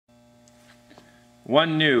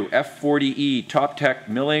One new F40E Toptech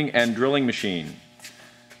milling and drilling machine,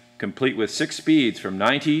 complete with 6 speeds from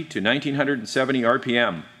 90 to 1970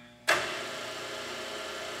 RPM.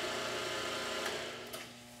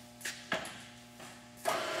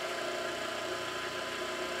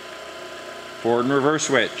 Forward and reverse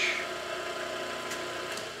switch.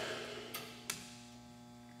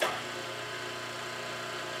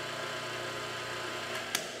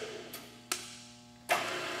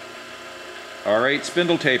 R8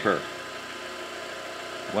 spindle taper.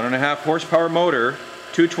 1.5 horsepower motor,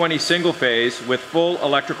 220 single phase with full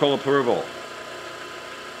electrical approval.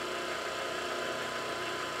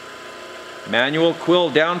 Manual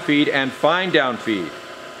quill downfeed and fine downfeed.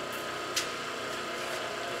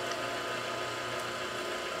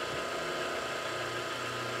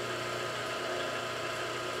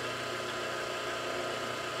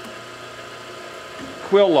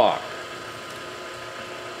 Quill lock.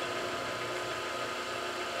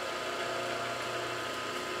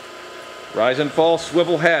 Rise and fall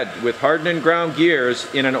swivel head with hardened and ground gears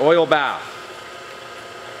in an oil bath.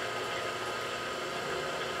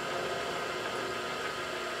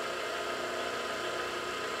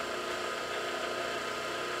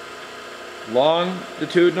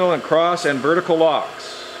 Longitudinal and cross and vertical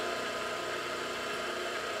locks.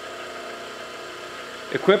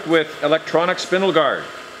 Equipped with electronic spindle guard.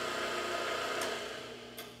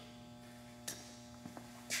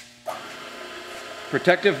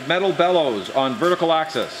 Protective metal bellows on vertical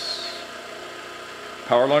axis.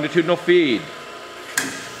 Power longitudinal feed.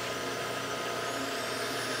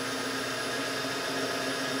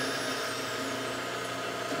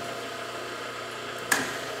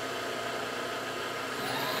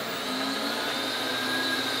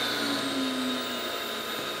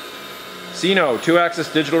 Sino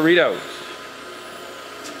 2-axis digital readout.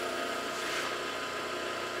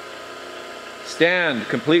 Stand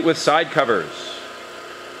complete with side covers.